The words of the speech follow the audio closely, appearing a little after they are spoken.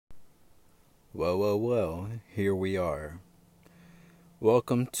Well, here we are.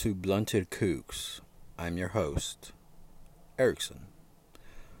 Welcome to Blunted Kooks. I'm your host, Erickson.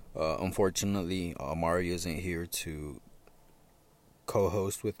 Unfortunately, Amari isn't here to co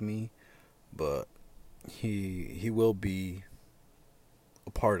host with me, but he will be a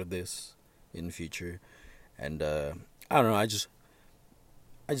part of this in the future. And I don't know, I just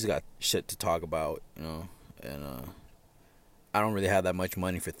got shit to talk about, and I don't really have that much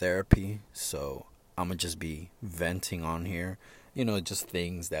money for therapy, so I'm gonna just be venting on here. Just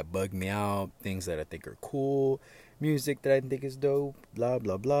things that bug me out, things that I think are cool, music that I think is dope, blah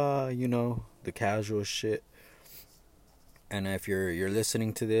blah blah. The casual shit. And if you're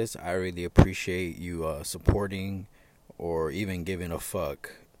listening to this, I really appreciate you supporting or even giving a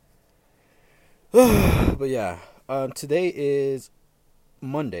fuck. But yeah, today is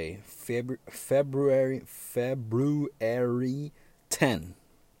Monday, February 10.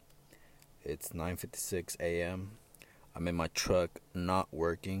 It's 9:56 a.m. I'm in my truck not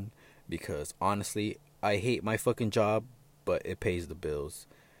working because honestly, I hate my fucking job, but it pays the bills.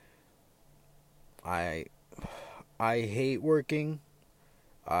 I I hate working.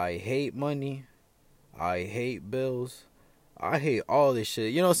 I hate money. I hate bills. I hate all this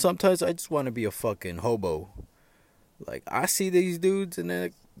shit. Sometimes I just want to be a fucking hobo. Like I see these dudes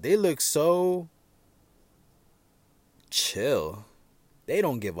and they look so chill. They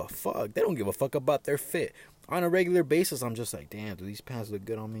don't give a fuck. They don't give a fuck about their fit. On a regular basis, I'm just like, damn, do these pants look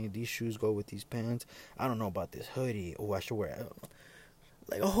good on me? These shoes go with these pants. I don't know about this hoodie. Oh, I should wear it.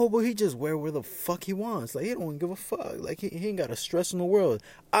 Like a hobo, he just wear where the fuck he wants. Like he don't give a fuck. Like he ain't got a stress in the world.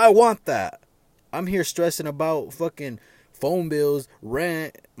 I want that. I'm here stressing about fucking phone bills,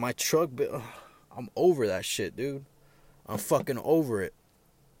 rent, my truck bill. I'm over that shit, dude. I'm fucking over it.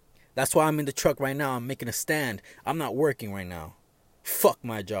 That's why I'm in the truck right now. I'm making a stand. I'm not working right now. Fuck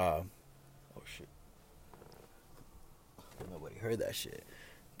my job. Oh shit. Nobody heard that shit.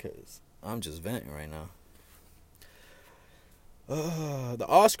 Cause I'm just venting right now. The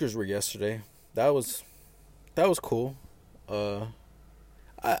Oscars were yesterday. That was cool. Uh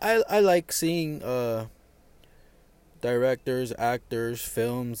I like seeing directors, actors,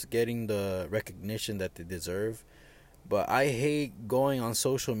 films getting the recognition that they deserve. But I hate going on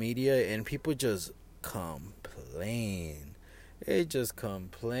social media and people just complain. They just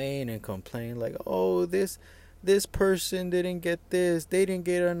complain and complain like, oh, this person didn't get this. They didn't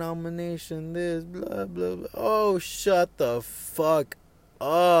get a nomination. This blah blah blah. Oh, shut the fuck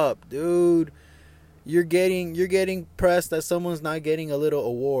up, dude. You're getting pressed that someone's not getting a little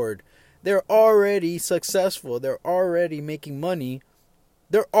award. They're already successful. They're already making money.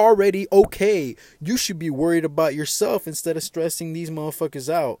 They're already okay. You should be worried about yourself instead of stressing these motherfuckers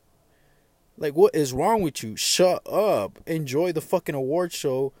out. Like, what is wrong with you? Shut up. Enjoy the fucking award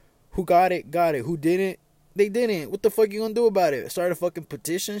show. Who got it, got it. Who didn't, they didn't. What the fuck you gonna do about it? Start a fucking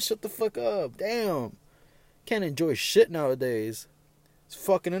petition? Shut the fuck up. Damn. Can't enjoy shit nowadays. It's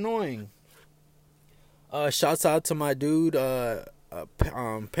fucking annoying. Shouts out to my dude,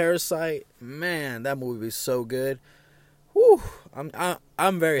 Parasite. Man, that movie is so good. Whew.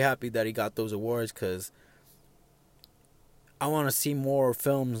 I'm very happy that he got those awards because I want to see more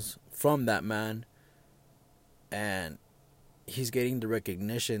films from that man, and he's getting the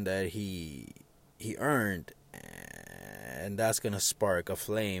recognition that he earned, and that's gonna spark a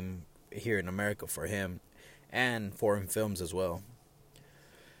flame here in America for him and foreign films as well.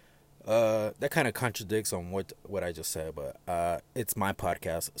 That kind of contradicts on what I just said, but it's my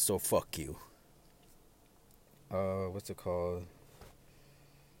podcast, so fuck you. What's it called?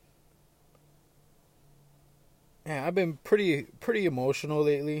 Yeah, I've been pretty emotional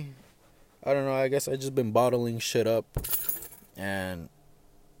lately. I don't know. I guess I just been bottling shit up, and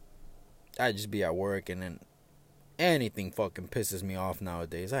I just be at work, and then anything fucking pisses me off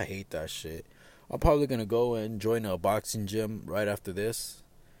nowadays. I hate that shit. I'm probably gonna go and join a boxing gym right after this,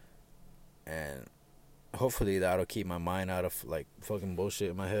 and hopefully that'll keep my mind out of like fucking bullshit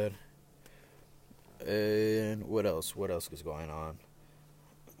in my head. And what else? What else is going on?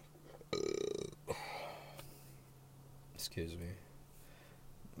 Excuse me.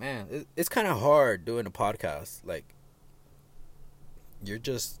 Man, it's kind of hard doing a podcast. Like, you're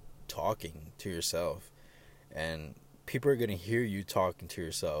just talking to yourself, and people are gonna hear you talking to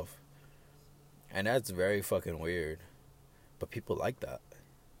yourself, and that's very fucking weird. But people like that.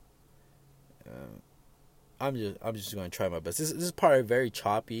 I'm just gonna try my best. This is probably very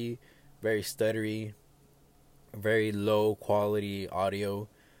choppy, very stuttery, very low quality audio,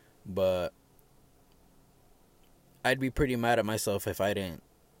 but I'd be pretty mad at myself if I didn't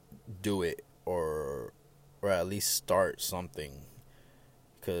do it or at least start something,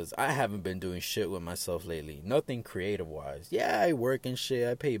 Because I haven't been doing shit with myself lately. Nothing creative-wise. Yeah, I work and shit.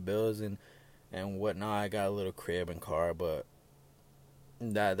 I pay bills and whatnot. I got a little crib and car, but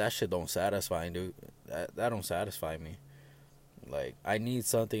that shit don't satisfy, dude. That don't satisfy me. Like, I need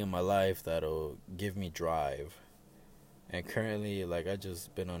something in my life that'll give me drive. And currently, like, I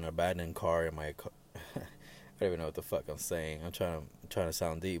just been on an abandoned car in my car. I don't even know what the fuck I'm saying. I'm trying to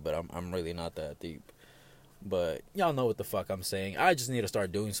sound deep, but I'm really not that deep. But y'all know what the fuck I'm saying. I just need to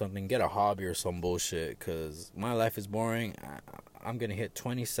start doing something, get a hobby or some bullshit, because my life is boring. I'm going to hit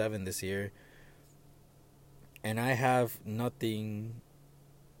 27 this year, and I have nothing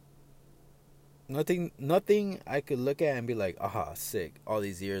I could look at and be like, aha, sick. All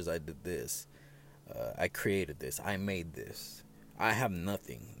these years I did this. I created this. I made this. I have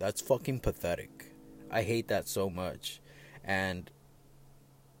nothing. That's fucking pathetic. I hate that so much. And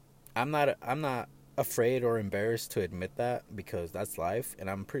I'm not afraid or embarrassed to admit that, because that's life, and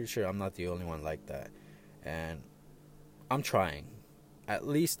I'm pretty sure I'm not the only one like that. And I'm trying. At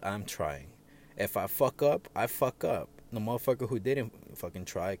least I'm trying. If I fuck up, I fuck up. The motherfucker who didn't fucking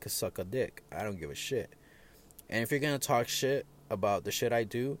try could suck a dick. I don't give a shit. And if you're gonna talk shit about the shit I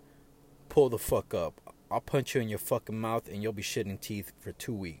do, pull the fuck up. I'll punch you in your fucking mouth and you'll be shitting teeth for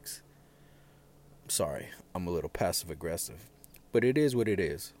 2 weeks. Sorry, I'm a little passive aggressive, but it is what it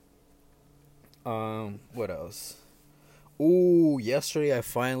is. What else? Ooh, yesterday I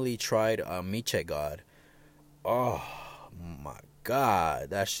finally tried Meche God. Oh my god,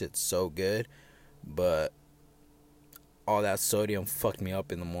 that shit's so good. But all that sodium fucked me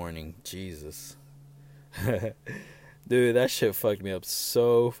up in the morning. Jesus. Dude, that shit fucked me up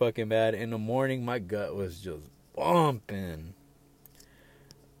so fucking bad. In the morning, my gut was just bumping.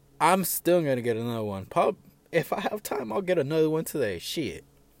 I'm still gonna get another one. If I have time, I'll get another one today. Shit.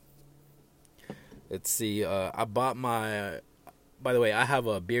 Let's see. I bought my... By the way, I have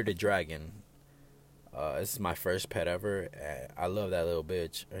a bearded dragon. This is my first pet ever. I love that little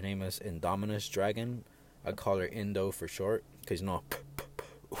bitch. Her name is Indominus Dragon. I call her Indo for short. Because, you know,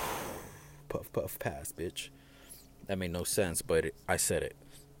 puff, puff, pass, bitch. That made no sense, but I said it.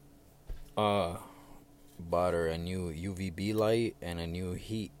 Bought her a new UVB light and a new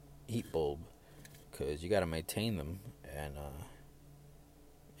heat bulb. Because you got to maintain them. And,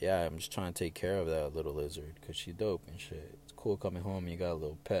 yeah, I'm just trying to take care of that little lizard. Because she's dope and shit. It's cool coming home and you got a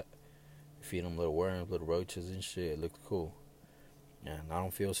little pet. You feed them little worms, little roaches and shit. It looks cool. And I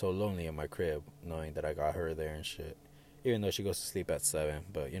don't feel so lonely in my crib, knowing that I got her there and shit. Even though she goes to sleep at 7.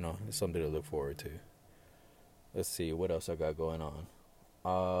 But, you know, it's something to look forward to. Let's see, what else I got going on?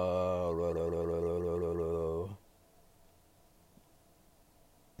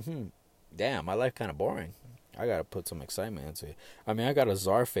 Damn, my life kind of boring. I gotta put some excitement into it. I mean, I got a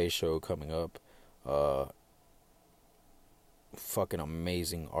Czarface show coming up. Fucking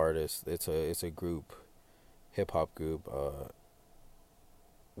amazing artist. It's a group, hip hop group.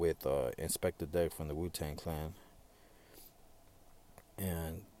 With Inspector Deck from the Wu-Tang Clan.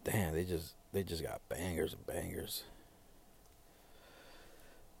 And damn, they just got bangers and bangers.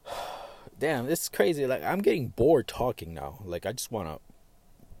 Damn, it's crazy. Like, I'm getting bored talking now. Like, I just wanna,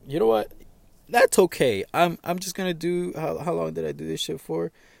 you know what? That's okay. I'm just gonna do. How long did I do this shit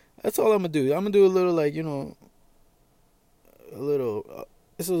for? That's all I'm gonna do. I'm gonna do a little, like, you know, a little.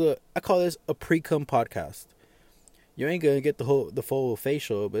 I call this a pre-cum podcast. You ain't gonna get the full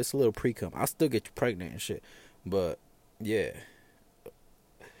facial, but it's a little pre-cum. I'll still get you pregnant and shit. But yeah,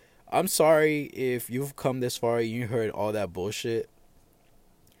 I'm sorry if you've come this far and you heard all that bullshit.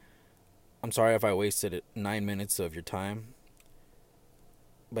 I'm sorry if I wasted 9 minutes of your time.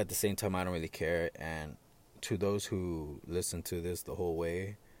 But at the same time, I don't really care. And to those who listen to this the whole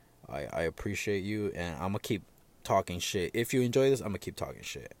way, I appreciate you. And I'm gonna keep talking shit. If you enjoy this, I'm gonna keep talking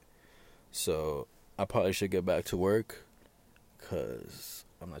shit. So I probably should get back to work, cause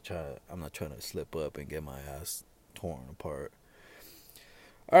I'm not trying to slip up and get my ass torn apart.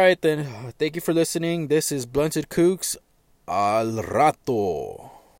 All right then. Thank you for listening. This is Blunted Kooks. Al rato.